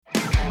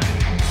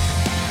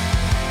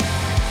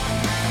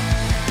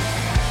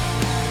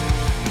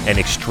An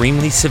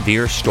extremely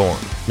severe storm,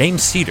 named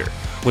Cedar,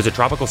 was a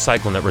tropical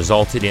cyclone that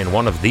resulted in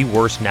one of the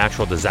worst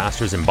natural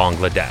disasters in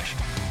Bangladesh.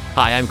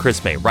 Hi, I'm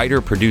Chris May,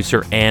 writer,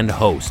 producer, and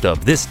host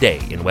of This Day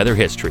in Weather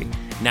History,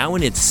 now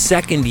in its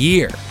second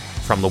year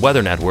from the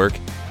Weather Network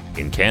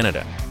in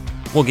Canada.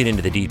 We'll get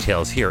into the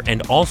details here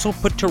and also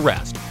put to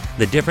rest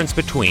the difference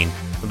between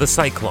the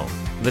cyclone,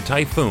 the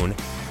typhoon,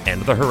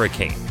 and the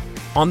hurricane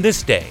on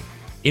this day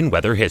in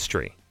weather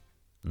history.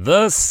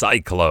 The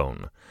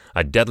cyclone,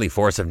 a deadly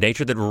force of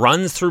nature that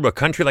runs through a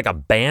country like a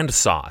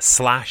bandsaw,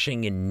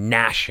 slashing and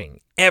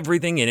gnashing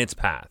everything in its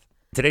path.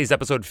 Today's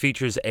episode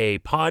features a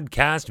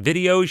podcast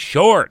video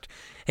short.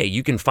 Hey,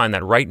 you can find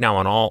that right now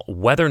on all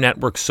Weather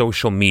Network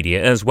social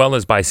media, as well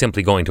as by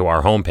simply going to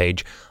our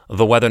homepage,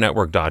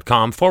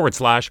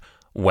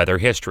 theweathernetwork.com/weather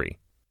history.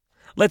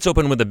 Let's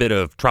open with a bit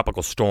of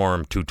tropical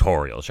storm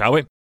tutorial, shall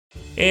we?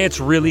 It's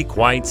really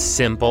quite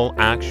simple,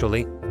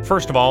 actually.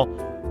 First of all,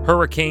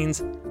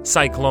 hurricanes,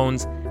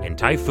 cyclones, and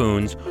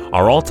typhoons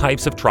are all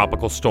types of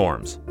tropical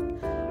storms.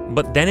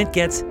 But then it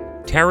gets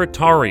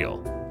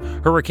territorial.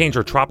 Hurricanes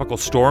are tropical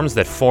storms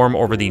that form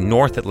over the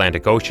North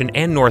Atlantic Ocean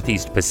and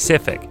Northeast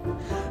Pacific.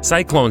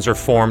 Cyclones are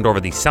formed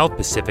over the South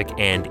Pacific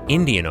and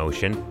Indian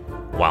Ocean,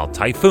 while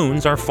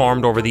typhoons are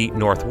formed over the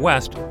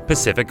Northwest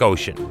Pacific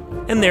Ocean.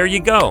 And there you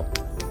go.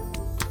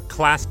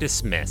 Class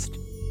dismissed.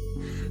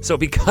 So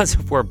because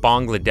of where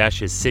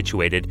Bangladesh is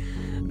situated,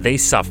 they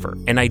suffer,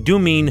 and I do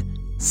mean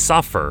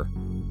suffer,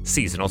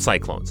 seasonal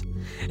cyclones.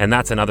 And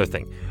that's another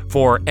thing.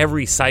 For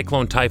every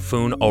cyclone,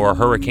 typhoon, or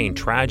hurricane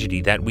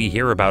tragedy that we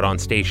hear about on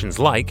stations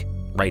like,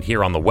 right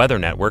here on the Weather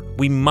Network,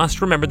 we must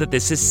remember that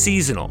this is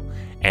seasonal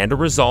and a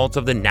result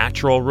of the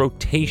natural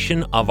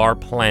rotation of our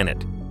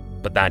planet.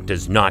 But that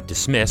does not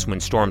dismiss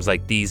when storms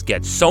like these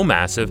get so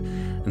massive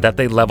that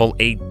they level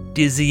a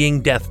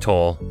dizzying death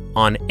toll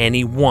on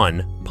any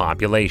one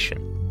population.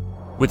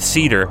 With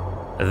Cedar,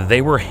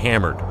 they were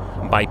hammered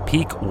by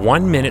peak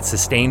 1-minute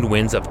sustained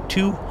winds of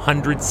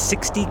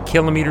 260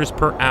 kilometers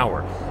per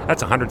hour.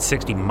 That's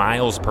 160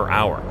 miles per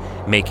hour,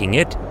 making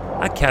it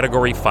a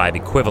Category 5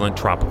 equivalent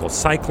tropical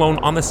cyclone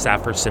on the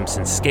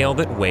Saffir-Simpson scale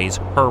that weighs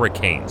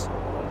hurricanes.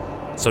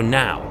 So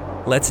now,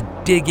 let's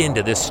dig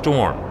into this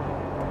storm.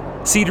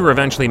 Cedar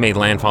eventually made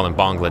landfall in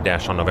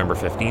Bangladesh on November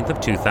 15th of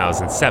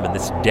 2007,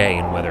 this day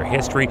in weather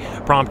history,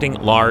 prompting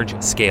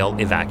large-scale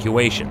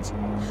evacuations.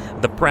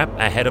 The prep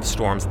ahead of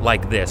storms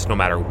like this, no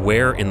matter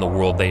where in the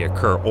world they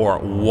occur or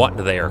what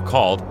they are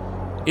called,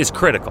 is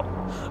critical.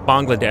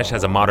 Bangladesh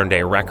has a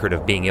modern-day record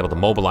of being able to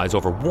mobilize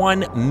over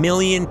 1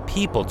 million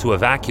people to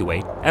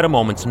evacuate at a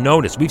moment's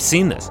notice. We've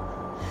seen this.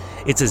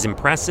 It's as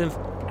impressive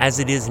as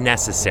it is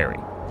necessary.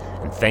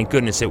 And thank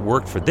goodness it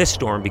worked for this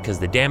storm because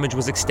the damage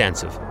was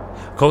extensive.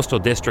 Coastal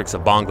districts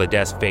of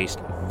Bangladesh faced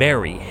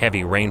very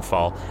heavy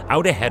rainfall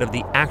out ahead of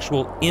the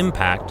actual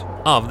impact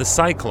of the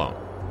cyclone.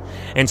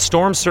 And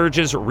storm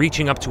surges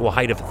reaching up to a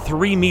height of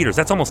 3 meters,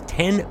 that's almost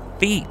 10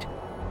 feet,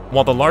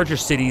 while the larger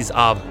cities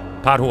of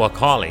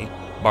Patuakhali,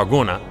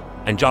 Barguna,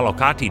 and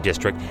Jalokati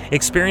district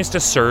experienced a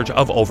surge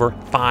of over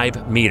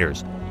 5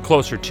 meters,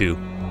 closer to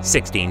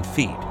 16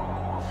 feet.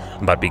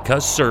 But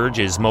because surge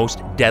is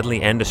most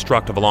deadly and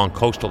destructive along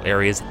coastal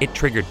areas, it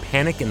triggered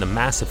panic in the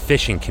massive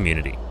fishing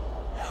community.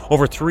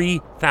 Over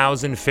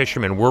 3,000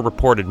 fishermen were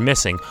reported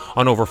missing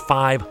on over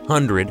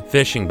 500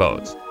 fishing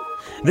boats.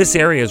 This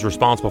area is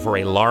responsible for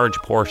a large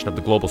portion of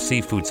the global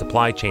seafood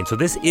supply chain, so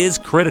this is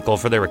critical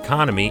for their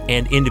economy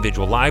and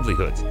individual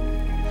livelihoods.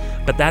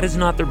 But that is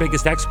not their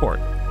biggest export.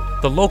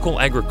 The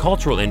local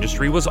agricultural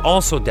industry was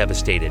also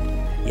devastated.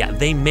 Yeah,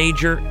 they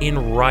major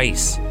in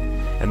rice,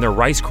 and their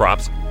rice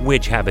crops,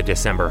 which have a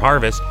December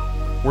harvest,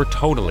 were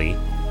totally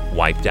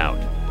wiped out.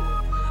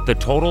 The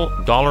total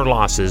dollar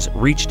losses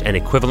reached an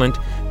equivalent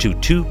to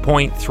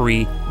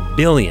 $2.3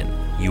 billion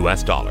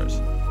US dollars.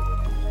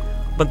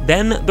 But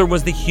then there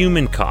was the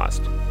human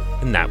cost,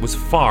 and that was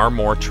far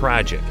more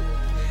tragic.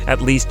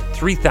 At least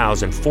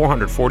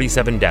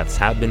 3,447 deaths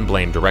have been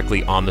blamed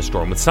directly on the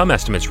storm, with some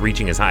estimates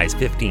reaching as high as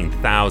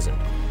 15,000.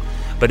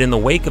 But in the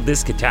wake of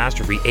this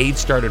catastrophe, aid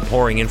started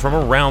pouring in from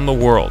around the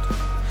world.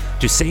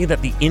 To say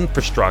that the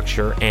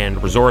infrastructure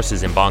and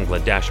resources in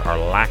Bangladesh are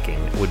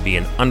lacking would be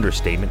an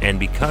understatement, and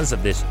because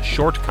of this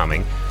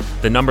shortcoming,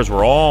 the numbers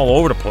were all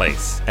over the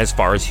place as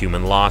far as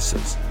human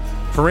losses.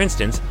 For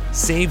instance,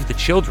 Save the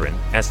Children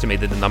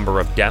estimated the number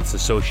of deaths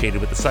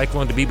associated with the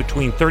cyclone to be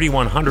between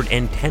 3,100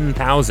 and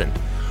 10,000,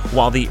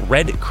 while the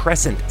Red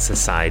Crescent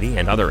Society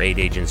and other aid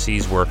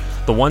agencies were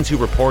the ones who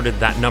reported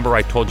that number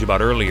I told you about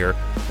earlier,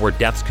 where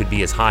deaths could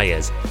be as high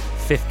as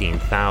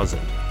 15,000.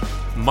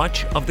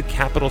 Much of the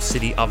capital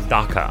city of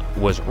Dhaka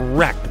was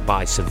wrecked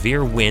by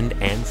severe wind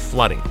and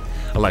flooding.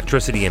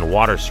 Electricity and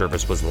water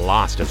service was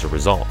lost as a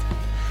result.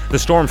 The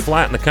storm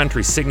flattened the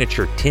country's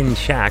signature tin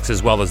shacks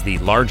as well as the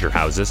larger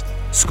houses.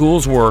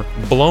 Schools were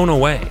blown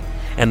away,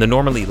 and the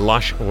normally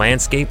lush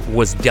landscape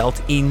was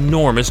dealt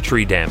enormous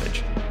tree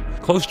damage.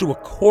 Close to a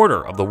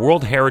quarter of the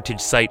World Heritage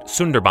Site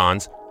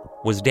Sundarbans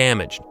was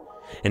damaged,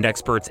 and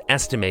experts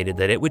estimated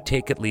that it would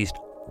take at least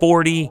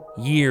 40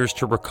 years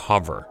to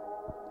recover.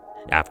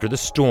 After the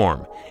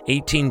storm,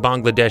 18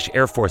 Bangladesh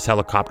Air Force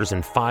helicopters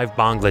and 5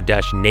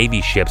 Bangladesh Navy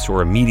ships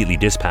were immediately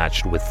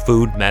dispatched with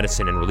food,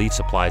 medicine, and relief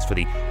supplies for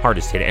the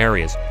hardest hit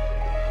areas,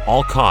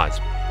 all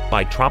caused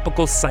by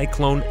Tropical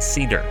Cyclone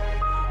Cedar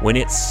when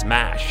it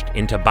smashed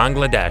into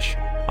Bangladesh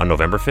on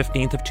November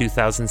 15th of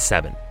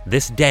 2007,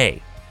 this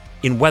day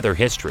in weather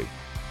history.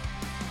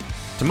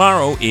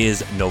 Tomorrow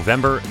is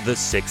November the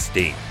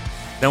 16th.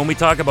 Now, when we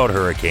talk about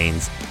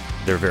hurricanes,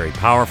 they're very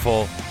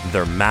powerful,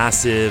 they're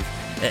massive,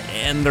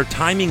 and their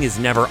timing is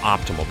never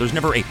optimal. There's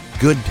never a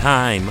good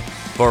time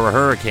for a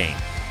hurricane,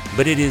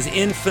 but it is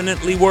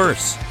infinitely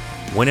worse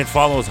when it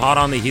follows hot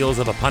on the heels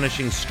of a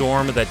punishing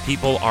storm that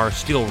people are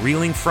still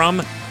reeling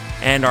from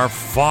and are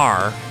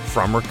far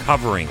from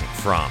recovering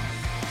from.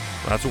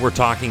 That's what we're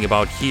talking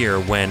about here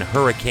when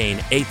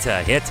Hurricane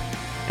Eta hit,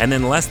 and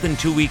then less than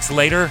 2 weeks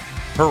later,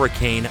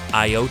 Hurricane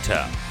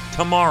Iota.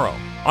 Tomorrow,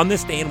 on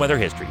This Day in Weather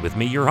History, with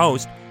me, your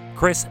host,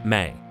 Chris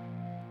May.